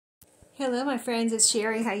Hello my friends, it's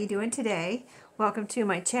Sherry. How you doing today? Welcome to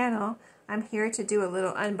my channel. I'm here to do a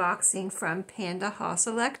little unboxing from PandaHall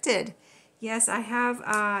Selected. Yes, I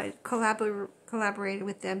have collaborated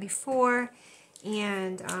with them before,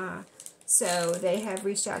 and so they have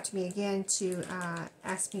reached out to me again to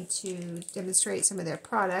ask me to demonstrate some of their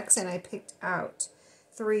products, and I picked out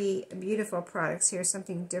 3 beautiful products here,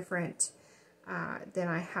 something different than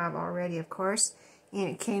I have already, of course. And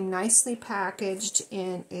it came nicely packaged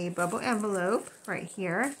in a bubble envelope right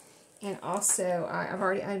here. And also, I've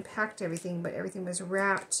already unpacked everything, but everything was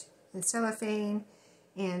wrapped in cellophane.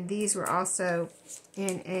 And these were also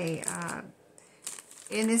in a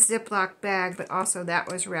in this Ziploc bag, but also that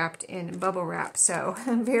was wrapped in bubble wrap. So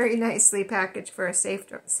very nicely packaged for a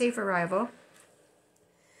safe arrival.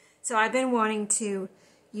 So I've been wanting to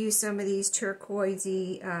use some of these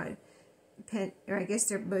turquoisey or I guess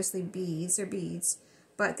they're mostly beads,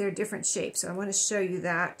 but they're different shapes, so I want to show you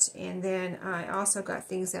that. And then I also got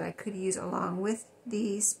things that I could use along with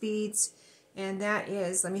these beads, and that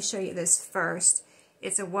is, let me show you this first.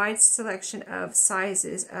 It's a wide selection of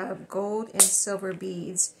sizes of gold and silver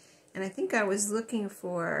beads, and I think I was looking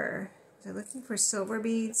for, silver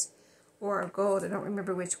beads or gold? I don't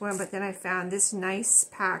remember which one, but then I found this nice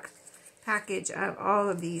package of all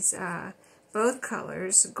of these both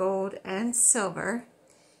colors, gold and silver,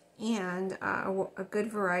 and a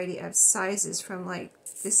good variety of sizes from like,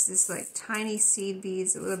 this is like tiny seed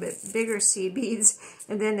beads, a little bit bigger seed beads,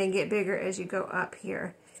 and then they get bigger as you go up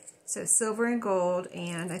here. So silver and gold,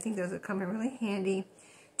 and I think those will come in really handy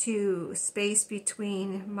to space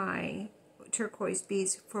between my turquoise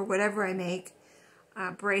beads for whatever I make,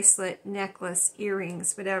 bracelet, necklace,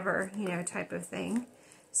 earrings, whatever, you know, type of thing.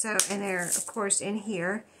 So, and they're of course in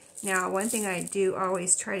here. Now, one thing I do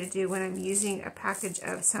always try to do when I'm using a package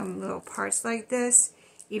of some little parts like this,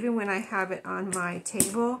 even when I have it on my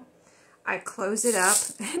table, I close it up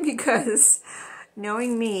because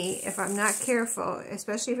knowing me, if I'm not careful,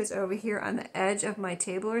 especially if it's over here on the edge of my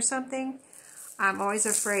table or something, I'm always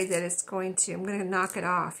afraid that I'm going to knock it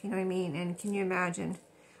off, you know what I mean? And can you imagine?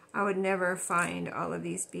 I would never find all of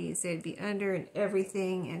these beads. They'd be under and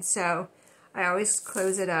everything, and so I always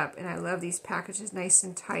close it up, and I love these packages nice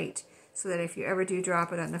and tight so that if you ever do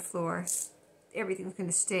drop it on the floor, everything's going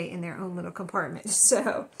to stay in their own little compartment.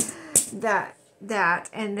 So that,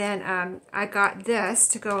 and then I got this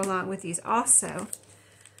to go along with these also.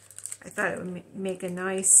 I thought it would make a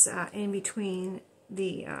nice, in between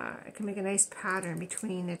the, I can make a nice pattern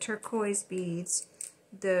between the turquoise beads,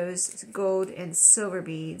 those gold and silver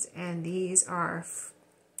beads, and these are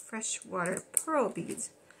freshwater pearl beads,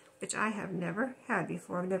 which I have never had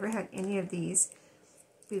before. I've never had any of these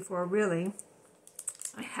before, really.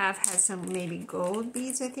 I have had some maybe gold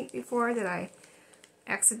beads, I think, before that I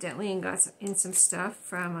accidentally got in some stuff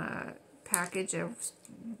from a package of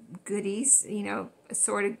goodies, you know,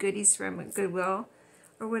 assorted goodies from Goodwill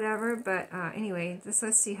or whatever. But anyway,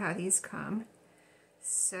 let's see how these come.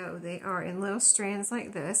 So they are in little strands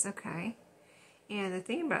like this, okay. And the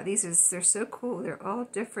thing about these is they're so cool. They're all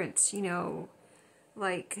different, you know,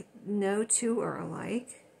 like no two are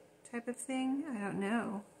alike type of thing. I don't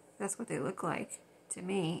know. That's what they look like to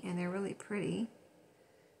me, and they're really pretty.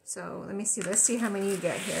 So let me see. Let's see how many you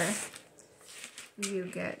get here. You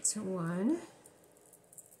get 1.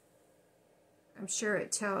 I'm sure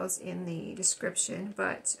it tells in the description,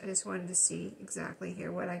 but I just wanted to see exactly here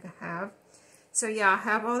what I have. So yeah, I'll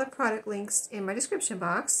have all the product links in my description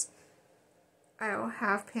box. I'll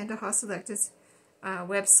have PandaHall Selected's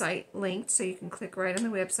website linked, so you can click right on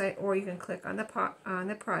the website, or you can click on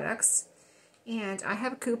the products. And I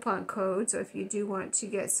have a coupon code, so if you do want to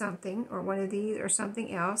get something or one of these or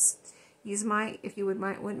something else, use if you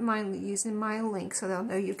wouldn't mind using my link, so they'll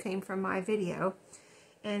know you came from my video.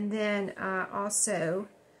 And then also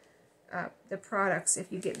the products,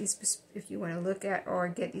 if you want to look at or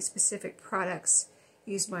get these specific products,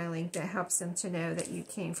 use my link. That helps them to know that you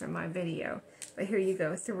came from my video. But here you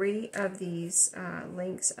go, 3 of these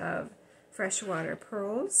links of freshwater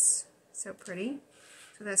pearls. So pretty.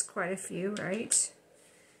 So that's quite a few, right?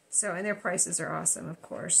 So, and their prices are awesome, of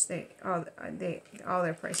course. All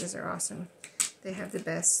their prices are awesome. They have the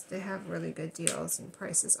best. They have really good deals and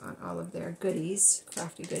prices on all of their goodies,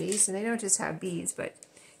 crafty goodies. And they don't just have beads, but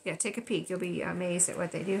yeah, take a peek. You'll be amazed at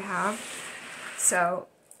what they do have. So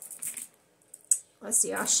let's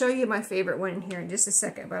see, I'll show you my favorite one here in just a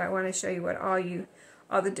second, but I want to show you what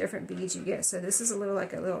all the different beads you get. So this is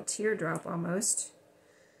like a little teardrop almost.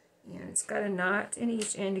 And it's got a knot in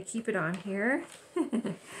each end to keep it on here.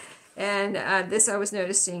 And this I was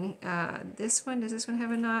noticing, does this one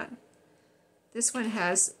have a knot? This one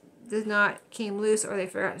has the knot came loose, or they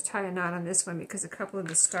forgot to tie a knot on this one because a couple of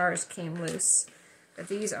the stars came loose. But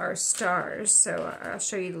these are stars, so I'll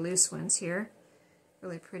show you the loose ones here.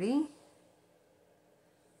 Really pretty.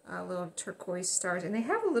 Little turquoise stars, and they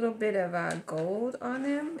have a little bit of gold on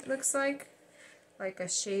them, it looks like a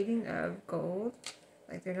shading of gold.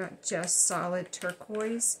 Like they're not just solid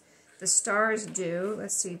turquoise. The stars do.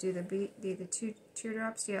 Let's see, do the two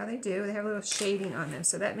teardrops? Yeah, they do. They have a little shading on them,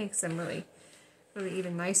 so that makes them really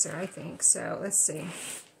even nicer, I think. So let's see.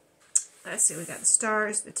 We got the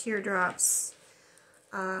stars, the teardrops.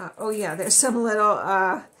 Oh yeah, there's some little,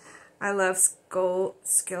 I love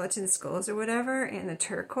skeleton skulls or whatever, and the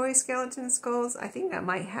turquoise skeleton skulls. I think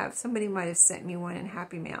somebody might have sent me one in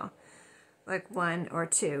Happy Mail, like 1 or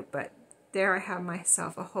 2, but there I have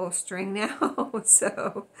myself a whole string now,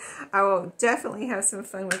 so I will definitely have some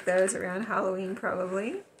fun with those around Halloween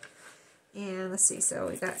probably. And let's see, so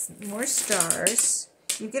we got some more stars.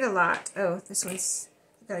 You get a lot. Oh, this one's,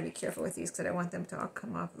 you gotta be careful with these because I don't want them to all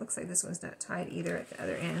come off. It looks like this one's not tied either at the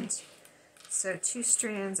other end. So 2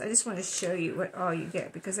 strands. I just want to show you what all you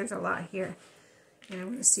get because there's a lot here. And I'm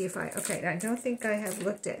going to see if okay, I don't think I have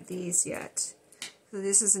looked at these yet. So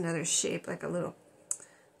this is another shape, like a little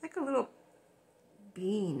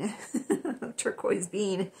bean, turquoise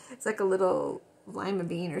bean. It's like a little lima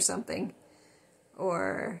bean or something,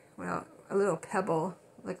 or well, a little pebble,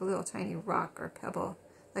 like a little tiny rock or pebble,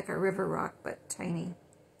 like a river rock but tiny.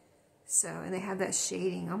 So, and they have that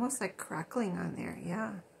shading, almost like crackling on there.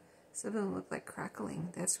 Yeah, some of them look like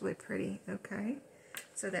crackling. That's really pretty. Okay,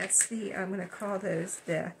 so that's the, I'm going to call those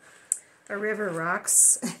the river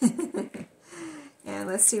rocks. And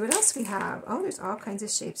let's see what else we have. Oh, there's all kinds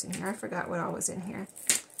of shapes in here. I forgot what all was in here.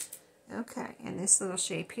 Okay, and this little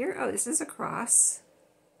shape here. Oh, this is a cross.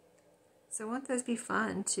 So won't those be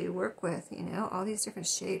fun to work with, you know, all these different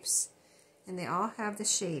shapes. And they all have the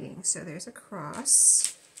shading. So there's a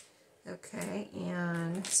cross. Okay,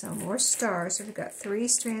 and some more stars. So we've got 3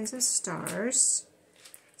 strands of stars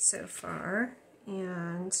so far.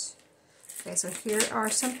 And, okay, so here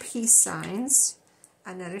are some peace signs.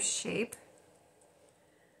 Another shape.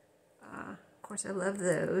 Of course, I love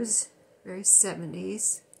those. Very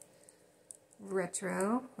 70s.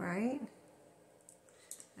 Retro, right?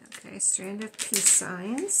 Okay, strand of peace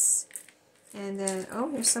signs. And then, oh,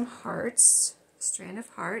 here's some hearts. Strand of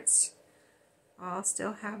hearts. All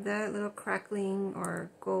still have that little crackling or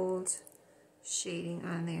gold shading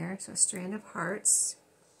on there. So, strand of hearts.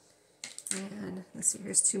 And let's see,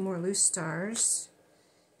 here's 2 more loose stars.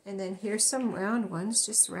 And then here's some round ones,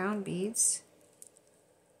 just round beads.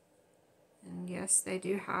 And yes, they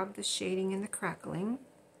do have the shading and the crackling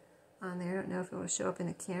on there. I don't know if it will show up in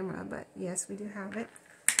the camera, but yes, we do have it.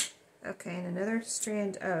 Okay, and another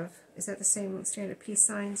strand of, is that the same strand of peace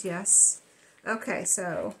signs? Yes. Okay,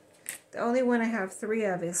 so the only one I have 3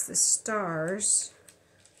 of is the stars.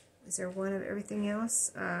 Is there one of everything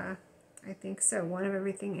else? I think so, one of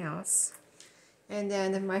everything else. And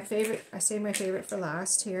then my favorite, I saved my favorite for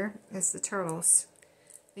last here, is the turtles.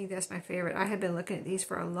 I think that's my favorite. I have been looking at these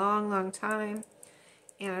for a long time,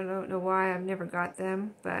 and I don't know why I've never got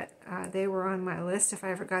them, but they were on my list if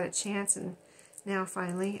I ever got a chance, and now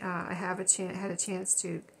finally I have had a chance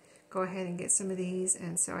to go ahead and get some of these,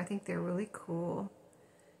 and so I think they're really cool.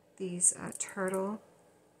 These turtle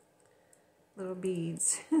little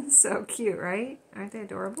beads. So cute, right? Aren't they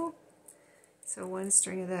adorable? So 1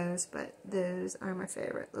 string of those, but those are my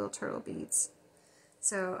favorite, little turtle beads.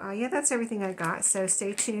 So, yeah, that's everything I got. So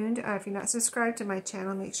stay tuned. If you're not subscribed to my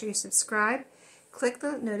channel, make sure you subscribe. Click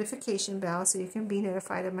the notification bell so you can be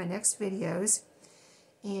notified of my next videos.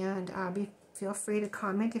 And feel free to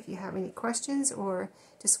comment if you have any questions or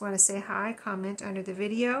just want to say hi, comment under the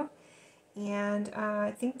video. And I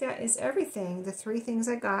think that is everything. The 3 things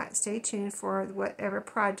I got. Stay tuned for whatever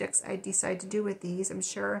projects I decide to do with these. I'm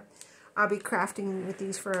sure I'll be crafting with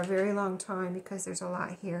these for a very long time because there's a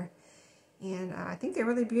lot here. And I think they're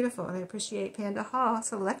really beautiful, and I appreciate PandaHall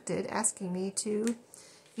Selected asking me to,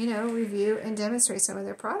 you know, review and demonstrate some of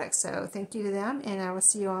their products. So thank you to them, and I will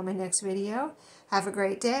see you all in my next video. Have a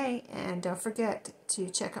great day, and don't forget to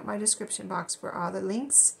check out my description box for all the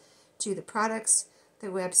links to the products, the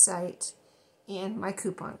website, and my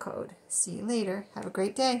coupon code. See you later. Have a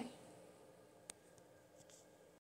great day.